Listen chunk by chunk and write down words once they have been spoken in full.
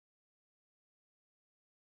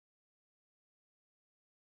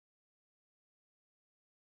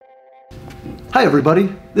Hi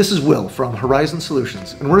everybody, this is Will from Horizon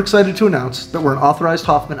Solutions, and we're excited to announce that we're an authorized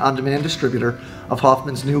Hoffman on-demand distributor of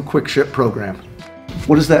Hoffman's new Quick Ship program.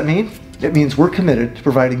 What does that mean? It means we're committed to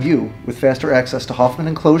providing you with faster access to Hoffman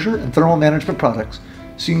enclosure and thermal management products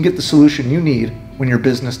so you can get the solution you need when your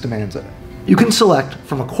business demands it. You can select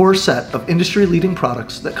from a core set of industry-leading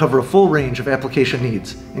products that cover a full range of application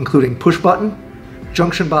needs, including push-button,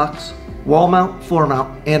 junction box, wall mount, floor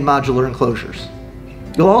mount, and modular enclosures.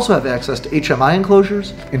 You'll also have access to HMI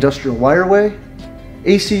enclosures, industrial wireway,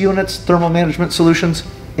 AC units, thermal management solutions,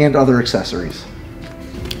 and other accessories.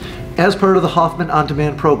 As part of the Hoffman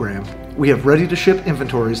On-Demand program, we have ready-to-ship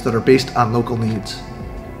inventories that are based on local needs.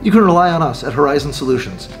 You can rely on us at Horizon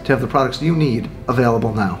Solutions to have the products you need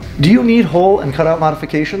available now. Do you need hole and cutout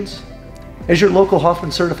modifications? As your local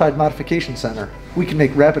Hoffman certified modification center, we can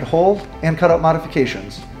make rapid hole and cutout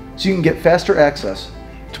modifications so you can get faster access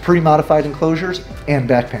to pre-modified enclosures and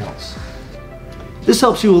back panels. This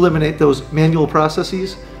helps you eliminate those manual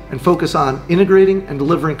processes and focus on integrating and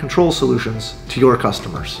delivering control solutions to your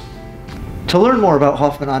customers. To learn more about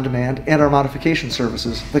Hoffman On Demand and our modification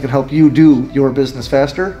services that can help you do your business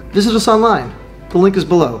faster, visit us online. The link is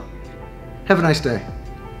below. Have a nice day.